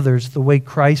treat others the way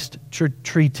Christ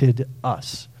treated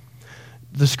us.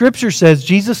 The scripture says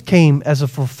Jesus came as a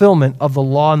fulfillment of the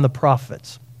law and the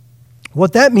prophets.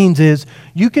 What that means is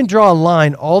you can draw a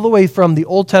line all the way from the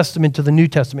Old Testament to the New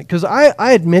Testament. Because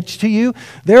I admit to you,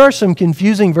 there are some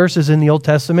confusing verses in the Old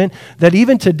Testament that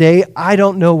even today I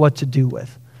don't know what to do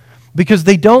with. Because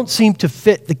they don't seem to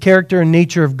fit the character and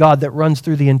nature of God that runs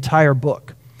through the entire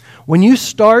book. When you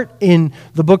start in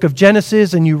the book of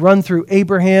Genesis and you run through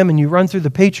Abraham and you run through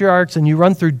the patriarchs and you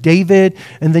run through David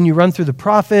and then you run through the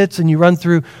prophets and you run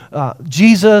through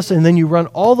Jesus and then you run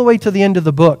all the way to the end of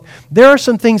the book, there are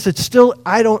some things that still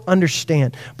I don't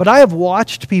understand. But I have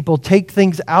watched people take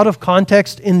things out of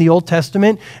context in the Old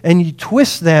Testament and you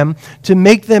twist them to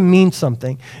make them mean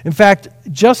something. In fact,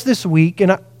 just this week,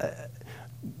 and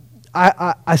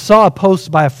I saw a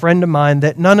post by a friend of mine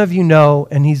that none of you know,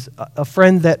 and he's a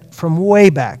friend that from way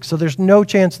back, so there's no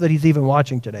chance that he's even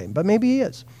watching today, but maybe he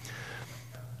is.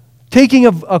 Taking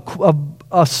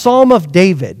a Psalm of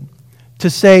David to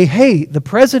say, hey, the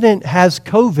president has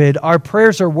COVID, our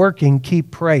prayers are working, keep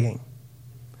praying.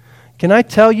 Can I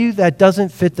tell you that doesn't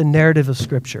fit the narrative of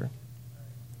Scripture?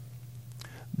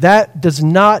 That does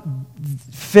not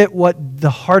fit what the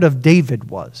heart of David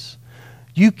was.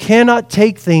 You cannot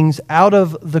take things out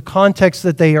of the context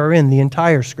that they are in, the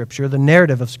entire Scripture, the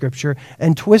narrative of Scripture,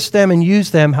 and twist them and use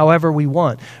them however we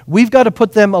want. We've got to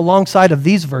put them alongside of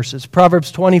these verses.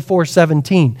 Proverbs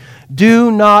 24:17. Do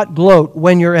not gloat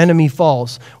when your enemy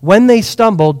falls. When they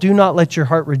stumble, do not let your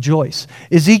heart rejoice.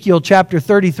 Ezekiel chapter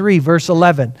 33, verse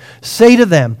 11. Say to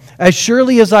them, as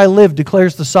surely as I live,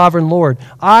 declares the sovereign Lord,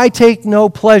 I take no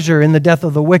pleasure in the death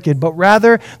of the wicked, but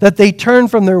rather that they turn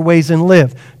from their ways and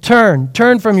live. Turn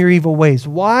from your evil ways.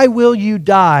 Why will you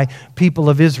die, people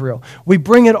of Israel? We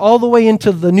bring it all the way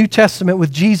into the New Testament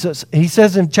with Jesus. He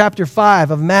says in chapter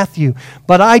 5 of Matthew,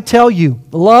 but I tell you,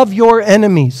 love your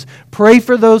enemies. Pray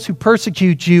for those who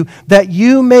persecute you, that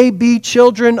you may be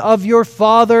children of your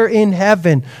Father in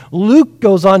heaven. Luke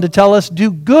goes on to tell us,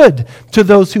 do good to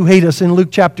those who hate us in Luke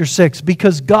chapter 6,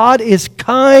 because God is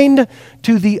kind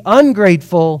to the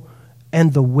ungrateful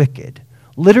and the wicked.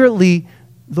 Literally,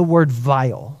 the word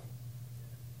vile.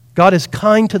 God is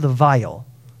kind to the vile.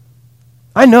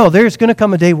 I know there's going to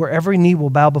come a day where every knee will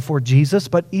bow before Jesus,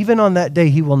 but even on that day,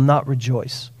 he will not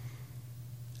rejoice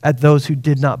at those who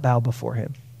did not bow before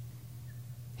him.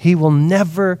 He will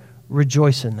never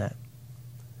rejoice in that.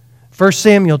 1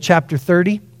 Samuel chapter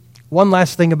 30. One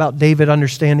last thing about David's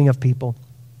understanding of people.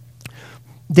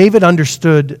 David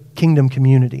understood kingdom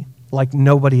community like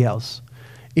nobody else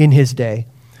in his day.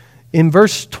 In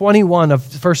verse 21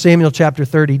 of 1 Samuel chapter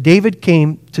 30, David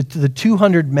came to the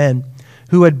 200 men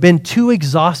who had been too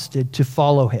exhausted to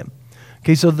follow him.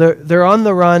 Okay, so they're on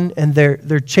the run and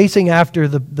they're chasing after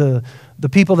the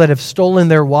people that have stolen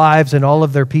their wives and all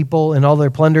of their people and all their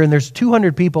plunder. And there's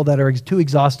 200 people that are too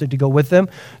exhausted to go with them.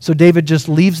 So David just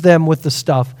leaves them with the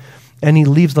stuff and he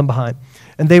leaves them behind.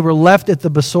 And they were left at the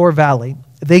Besor Valley.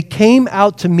 They came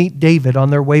out to meet David on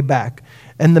their way back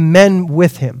and the men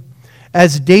with him.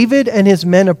 As David and his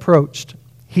men approached,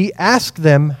 he asked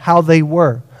them how they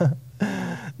were.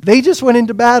 They just went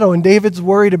into battle, and David's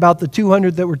worried about the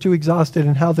 200 that were too exhausted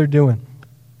and how they're doing.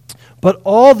 But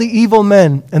all the evil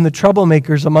men and the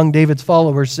troublemakers among David's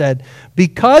followers said,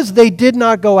 because they did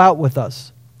not go out with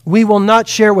us, we will not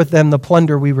share with them the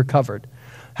plunder we recovered.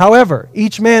 However,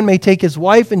 each man may take his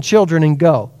wife and children and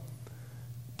go.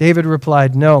 David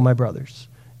replied, no, my brothers.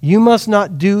 You must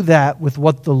not do that with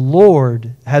what the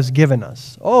Lord has given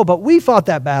us. Oh, but we fought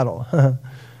that battle.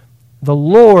 The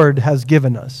Lord has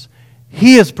given us.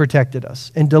 He has protected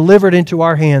us and delivered into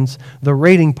our hands the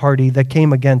raiding party that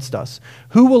came against us.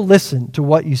 Who will listen to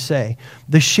what you say?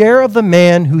 The share of the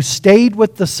man who stayed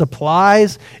with the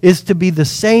supplies is to be the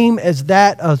same as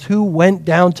that of who went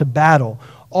down to battle.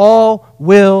 All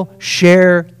will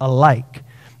share alike.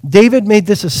 David made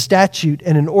this a statute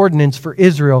and an ordinance for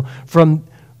Israel from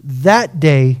that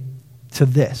day to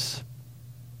this.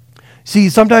 See,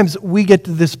 sometimes we get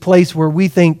to this place where we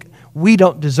think we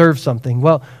don't deserve something.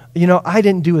 Well, you know, I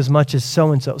didn't do as much as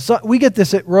so-and-so. So we get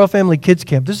this at Royal Family Kids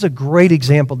Camp. This is a great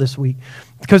example this week.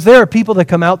 Because there are people that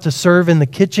come out to serve in the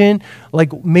kitchen,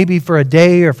 like maybe for a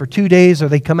day or for 2 days, or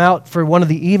they come out for one of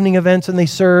the evening events and they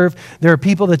serve. There are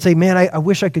people that say, man, I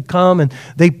wish I could come, and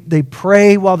they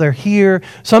pray while they're here.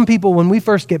 Some people, when we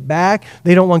first get back,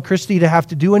 they don't want Christy to have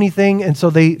to do anything, and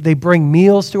so they bring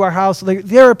meals to our house.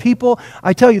 There are people,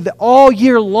 I tell you, that all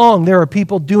year long there are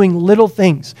people doing little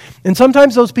things. And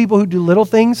sometimes those people who do little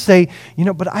things say, you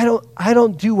know, but I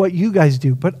don't do what you guys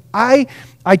do. But I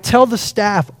tell the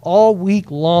staff all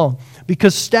week long,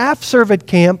 because staff serve at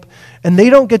camp and they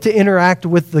don't get to interact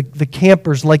with the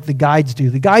campers like the guides do.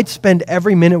 The guides spend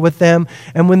every minute with them,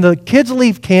 and when the kids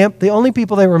leave camp, the only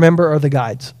people they remember are the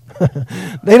guides.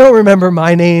 They don't remember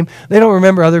my name, they don't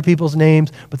remember other people's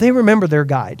names, but they remember their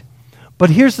guide. But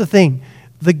here's the thing,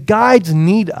 the guides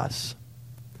need us,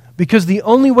 because the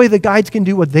only way the guides can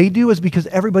do what they do is because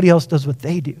everybody else does what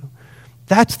they do.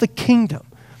 That's the kingdom.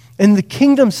 And the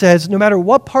kingdom says, no matter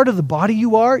what part of the body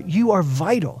you are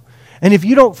vital. And if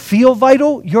you don't feel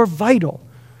vital, you're vital.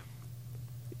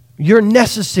 You're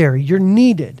necessary. You're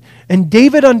needed. And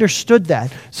David understood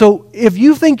that. So if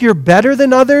you think you're better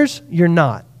than others, you're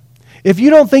not. If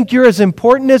you don't think you're as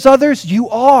important as others, you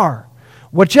are.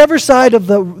 Whichever side of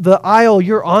the aisle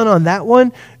you're on that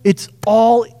one, it's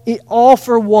all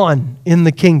for one in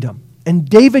the kingdom. And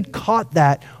David caught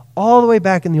that all the way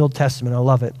back in the Old Testament. I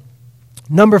love it.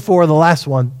 Number 4, the last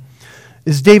one,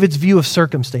 is David's view of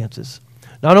circumstances.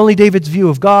 Not only David's view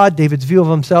of God, David's view of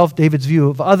himself, David's view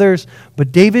of others,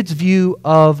 but David's view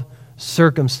of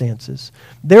circumstances.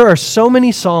 There are so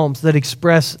many Psalms that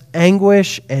express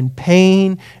anguish and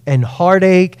pain and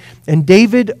heartache. And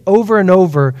David over and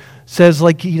over says,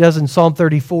 like he does in Psalm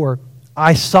 34,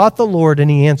 I sought the Lord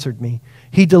and he answered me.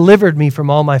 He delivered me from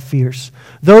all my fears.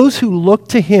 Those who look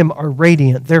to him are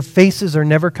radiant. Their faces are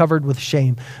never covered with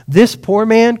shame. This poor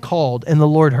man called, and the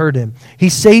Lord heard him. He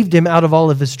saved him out of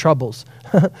all of his troubles.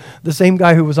 The same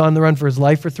guy who was on the run for his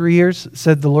life for 3 years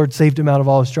said the Lord saved him out of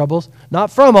all his troubles.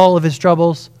 Not from all of his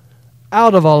troubles,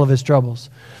 out of all of his troubles.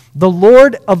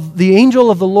 The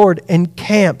angel of the Lord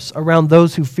encamps around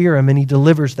those who fear him, and he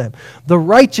delivers them. The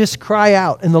righteous cry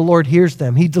out, and the Lord hears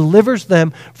them. He delivers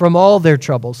them from all their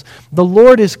troubles. The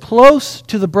Lord is close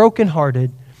to the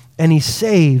brokenhearted, and he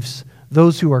saves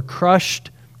those who are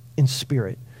crushed in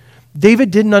spirit.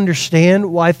 David didn't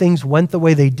understand why things went the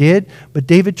way they did, but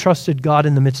David trusted God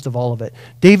in the midst of all of it.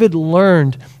 David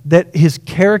learned that his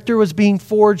character was being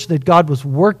forged, that God was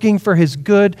working for his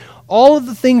good. All of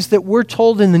the things that we're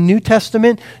told in the New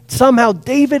Testament, somehow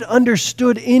David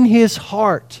understood in his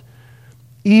heart,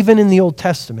 even in the Old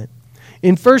Testament.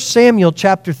 In 1 Samuel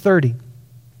chapter 30,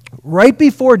 right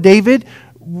before David,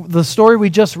 the story we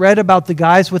just read about the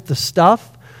guys with the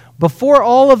stuff, before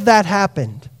all of that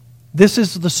happened, this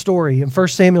is the story in 1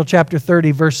 Samuel chapter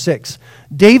 30, verse 6.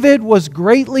 David was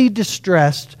greatly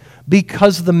distressed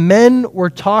because the men were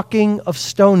talking of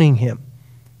stoning him.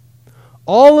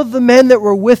 All of the men that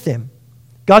were with him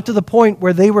got to the point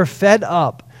where they were fed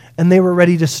up and they were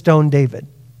ready to stone David.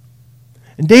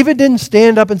 And David didn't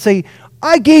stand up and say,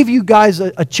 I gave you guys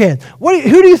a chance.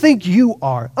 Who do you think you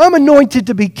are? I'm anointed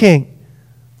to be king.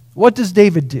 What does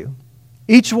David do?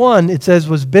 Each one, it says,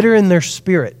 was bitter in their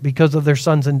spirit because of their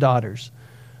sons and daughters.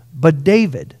 But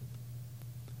David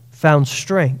found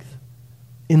strength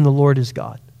in the Lord his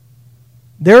God.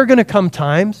 There are going to come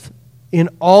times in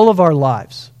all of our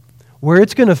lives where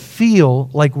it's going to feel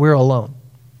like we're alone.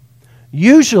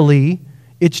 Usually,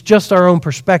 it's just our own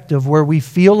perspective where we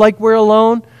feel like we're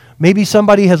alone. Maybe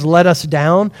somebody has let us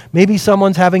down. Maybe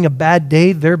someone's having a bad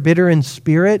day. They're bitter in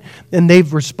spirit, and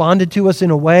they've responded to us in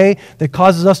a way that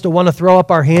causes us to want to throw up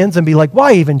our hands and be like,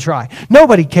 why even try?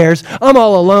 Nobody cares. I'm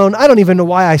all alone. I don't even know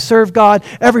why I serve God.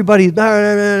 Everybody.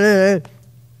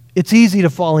 It's easy to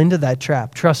fall into that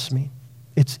trap. Trust me.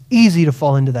 It's easy to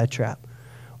fall into that trap.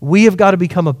 We have got to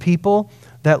become a people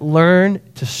that learn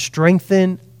to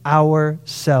strengthen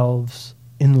ourselves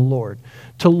in the Lord.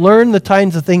 To learn the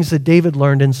kinds of things that David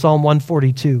learned in Psalm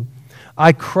 142.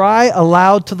 I cry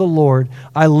aloud to the Lord.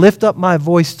 I lift up my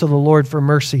voice to the Lord for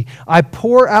mercy. I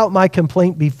pour out my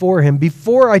complaint before him,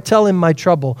 before I tell him my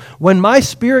trouble. When my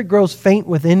spirit grows faint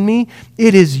within me,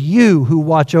 it is you who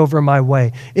watch over my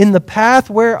way. In the path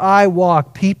where I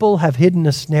walk, people have hidden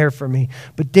a snare for me.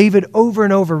 But David over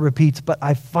and over repeats, but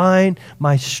I find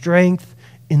my strength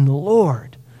in the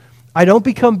Lord. I don't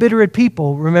become bitter at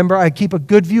people. Remember, I keep a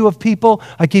good view of people.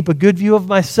 I keep a good view of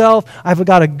myself. I've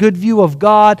got a good view of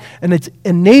God, and it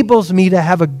enables me to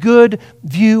have a good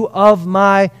view of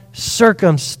my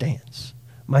circumstance.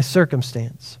 My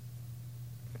circumstance.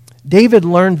 David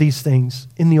learned these things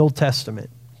in the Old Testament.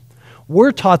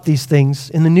 We're taught these things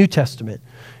in the New Testament.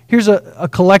 Here's a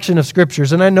collection of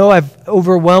scriptures, and I know I've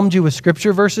overwhelmed you with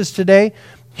scripture verses today.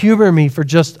 Humor me for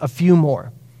just a few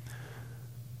more.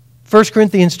 1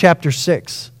 Corinthians chapter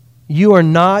 6, you are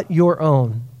not your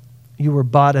own. You were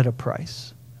bought at a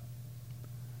price.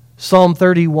 Psalm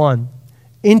 31,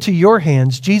 into your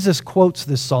hands, Jesus quotes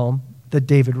this psalm that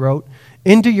David wrote.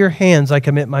 Into your hands I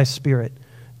commit my spirit.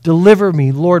 Deliver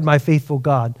me, Lord, my faithful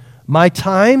God. My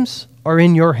times are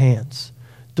in your hands.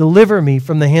 Deliver me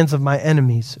from the hands of my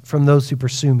enemies, from those who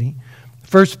pursue me.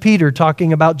 1 Peter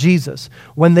talking about Jesus.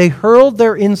 When they hurled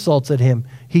their insults at him,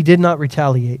 he did not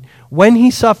retaliate. When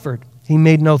he suffered, he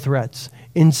made no threats.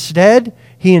 Instead,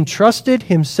 he entrusted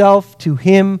himself to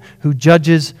him who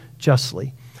judges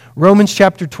justly. Romans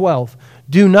chapter 12.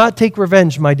 Do not take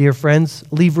revenge, my dear friends.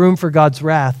 Leave room for God's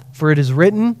wrath. For it is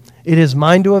written, it is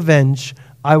mine to avenge.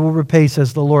 I will repay,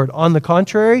 says the Lord. On the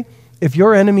contrary, if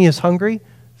your enemy is hungry,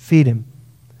 feed him.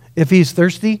 If he is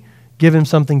thirsty, give him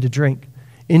something to drink.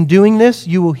 In doing this,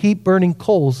 you will heap burning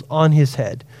coals on his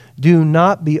head. Do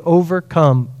not be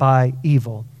overcome by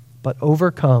evil, but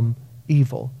overcome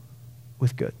evil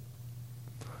with good.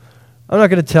 I'm not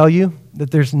going to tell you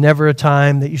that there's never a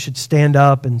time that you should stand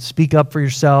up and speak up for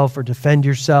yourself or defend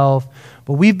yourself,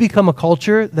 but we've become a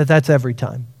culture that's every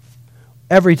time.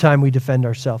 Every time we defend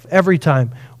ourselves. Every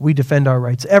time we defend our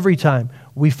rights. Every time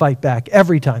we fight back.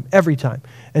 Every time. Every time.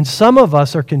 And some of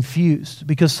us are confused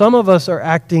because some of us are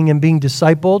acting and being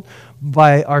discipled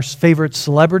by our favorite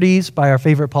celebrities, by our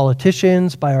favorite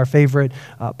politicians, by our favorite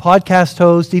podcast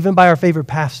hosts, even by our favorite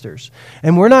pastors.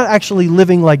 And we're not actually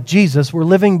living like Jesus. We're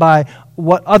living by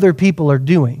what other people are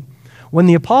doing. When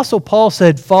the Apostle Paul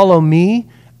said, follow me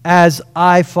as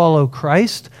I follow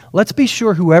Christ, let's be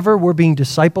sure whoever we're being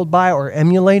discipled by or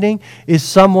emulating is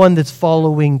someone that's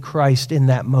following Christ in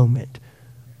that moment.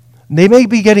 They may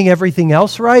be getting everything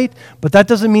else right, but that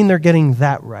doesn't mean they're getting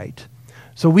that right.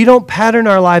 So we don't pattern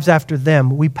our lives after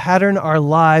them. We pattern our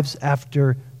lives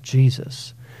after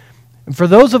Jesus. And for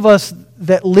those of us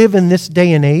that live in this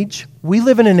day and age, we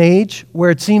live in an age where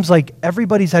it seems like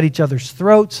everybody's at each other's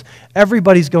throats,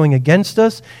 everybody's going against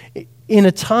us. In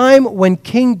a time when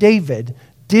King David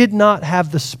did not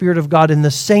have the Spirit of God in the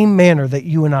same manner that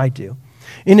you and I do.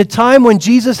 In a time when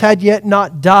Jesus had yet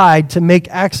not died to make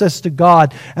access to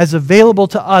God as available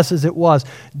to us as it was,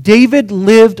 David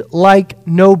lived like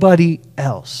nobody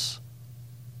else.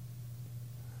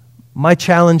 My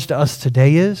challenge to us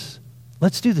today is,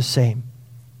 let's do the same.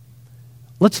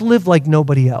 Let's live like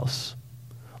nobody else.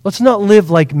 Let's not live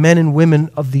like men and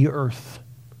women of the earth.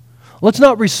 Let's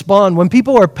not respond. When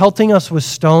people are pelting us with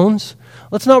stones,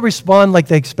 let's not respond like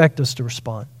they expect us to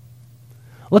respond.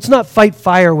 Let's not fight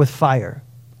fire with fire.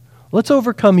 Let's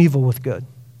overcome evil with good.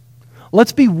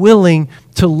 Let's be willing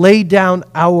to lay down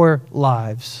our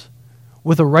lives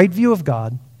with a right view of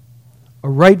God, a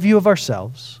right view of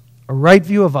ourselves, a right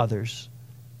view of others,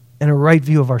 and a right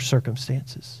view of our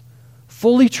circumstances.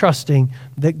 Fully trusting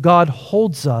that God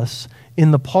holds us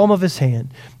in the palm of His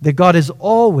hand, that God is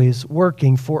always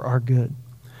working for our good.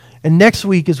 And next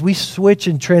week, as we switch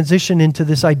and transition into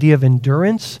this idea of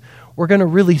endurance, we're going to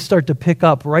really start to pick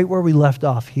up right where we left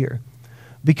off here.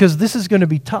 Because this is going to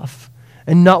be tough.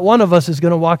 And not one of us is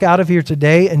going to walk out of here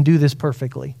today and do this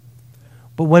perfectly.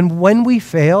 But when we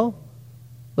fail,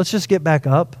 let's just get back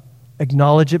up,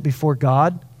 acknowledge it before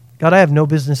God. God, I have no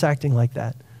business acting like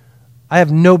that. I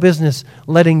have no business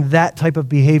letting that type of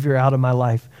behavior out of my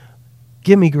life.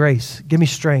 Give me grace, give me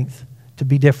strength to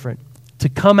be different, to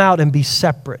come out and be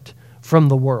separate from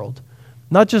the world.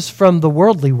 Not just from the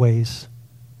worldly ways,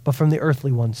 but from the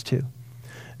earthly ones too.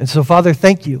 And so, Father,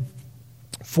 thank you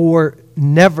for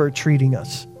never treating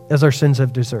us as our sins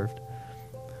have deserved.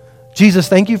 Jesus,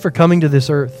 thank you for coming to this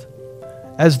earth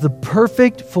as the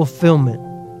perfect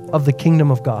fulfillment of the kingdom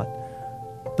of God,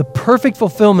 the perfect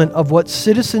fulfillment of what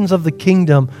citizens of the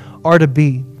kingdom are to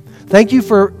be. Thank you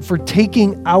for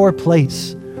taking our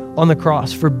place on the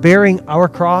cross, for bearing our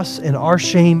cross and our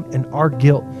shame and our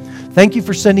guilt. Thank you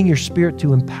for sending your Spirit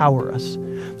to empower us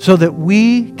so that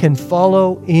we can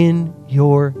follow in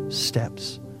your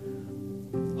steps.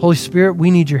 Holy Spirit, we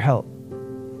need your help.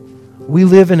 We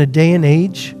live in a day and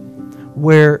age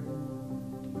where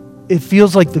it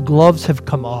feels like the gloves have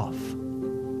come off.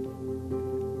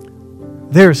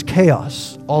 There's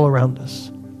chaos all around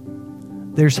us.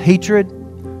 There's hatred,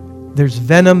 there's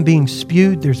venom being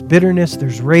spewed, there's bitterness,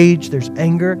 there's rage, there's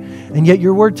anger, and yet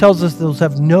your word tells us those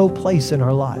have no place in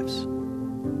our lives.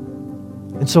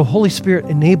 And so, Holy Spirit,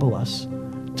 enable us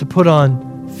to put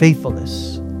on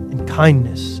faithfulness and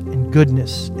kindness and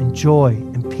goodness and joy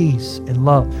and peace and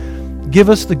love. Give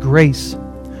us the grace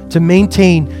to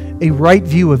maintain a right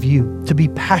view of you, to be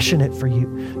passionate for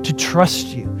you, to trust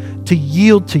you, to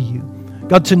yield to you.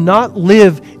 God, to not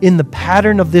live in the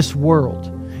pattern of this world,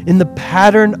 in the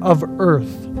pattern of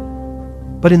earth,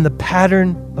 but in the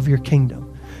pattern of your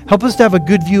kingdom. Help us to have a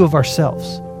good view of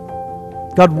ourselves.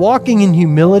 God, walking in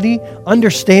humility,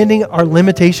 understanding our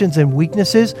limitations and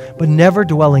weaknesses, but never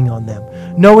dwelling on them.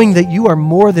 Knowing that you are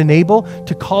more than able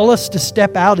to call us to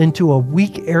step out into a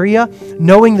weak area,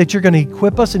 knowing that you're going to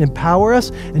equip us and empower us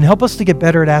and help us to get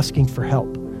better at asking for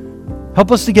help.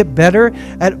 Help us to get better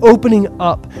at opening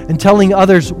up and telling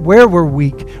others where we're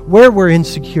weak, where we're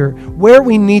insecure, where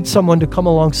we need someone to come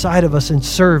alongside of us and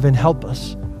serve and help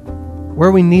us,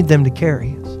 where we need them to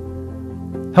carry us.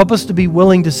 Help us to be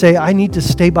willing to say, I need to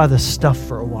stay by the stuff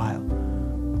for a while.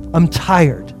 I'm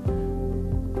tired.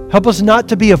 Help us not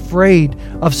to be afraid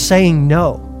of saying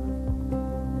no.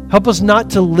 Help us not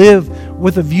to live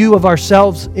with a view of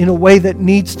ourselves in a way that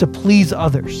needs to please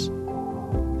others.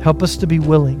 Help us to be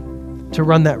willing to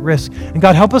run that risk. And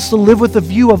God, help us to live with a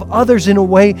view of others in a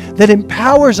way that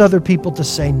empowers other people to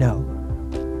say no.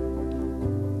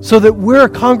 So that we're a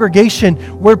congregation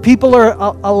where people are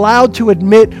allowed to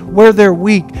admit where they're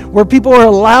weak, where people are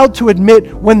allowed to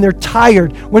admit when they're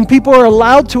tired, when people are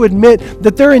allowed to admit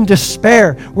that they're in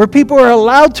despair, where people are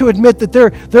allowed to admit that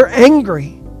they're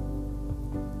angry.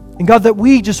 And God, that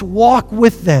we just walk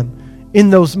with them in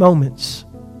those moments.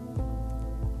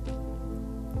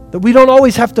 That we don't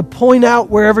always have to point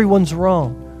out where everyone's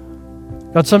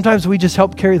wrong. God, sometimes we just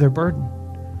help carry their burden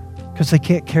because they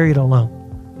can't carry it alone.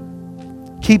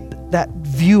 Keep that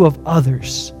view of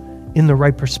others in the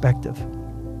right perspective.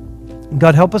 And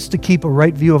God, help us to keep a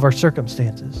right view of our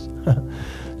circumstances.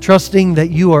 trusting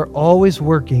that you are always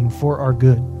working for our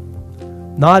good.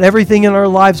 Not everything in our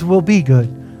lives will be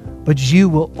good, but you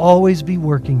will always be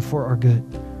working for our good.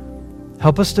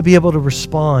 Help us to be able to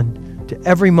respond to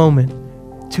every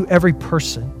moment, to every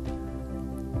person,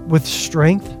 with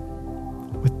strength,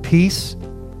 with peace,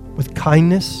 with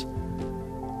kindness,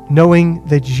 knowing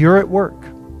that you're at work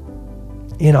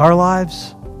in our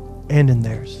lives and in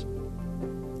theirs.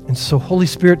 And so, Holy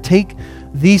Spirit, take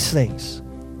these things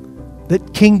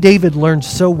that King David learned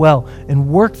so well and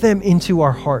work them into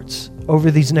our hearts over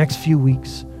these next few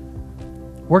weeks.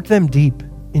 Work them deep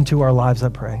into our lives, I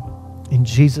pray. In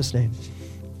Jesus' name,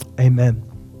 amen.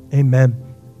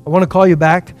 Amen. I want to call you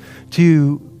back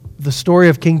to the story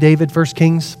of King David, 1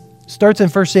 Kings. Starts in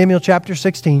 1 Samuel chapter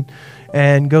 16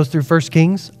 and goes through 1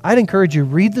 Kings. I'd encourage you,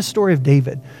 read the story of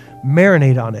David.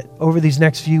 Marinate on it over these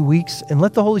next few weeks and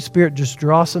let the Holy Spirit just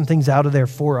draw some things out of there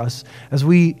for us as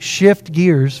we shift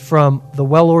gears from the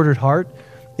well-ordered heart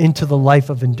into the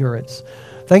life of endurance.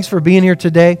 Thanks for being here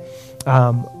today.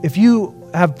 If you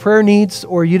have prayer needs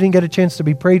or you didn't get a chance to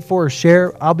be prayed for or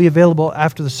share, I'll be available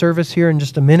after the service here in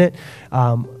just a minute.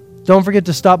 Don't forget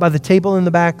to stop by the table in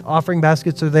the back. Offering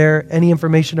baskets are there. Any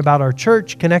information about our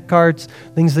church, connect cards,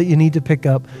 things that you need to pick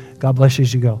up. God bless you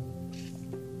as you go.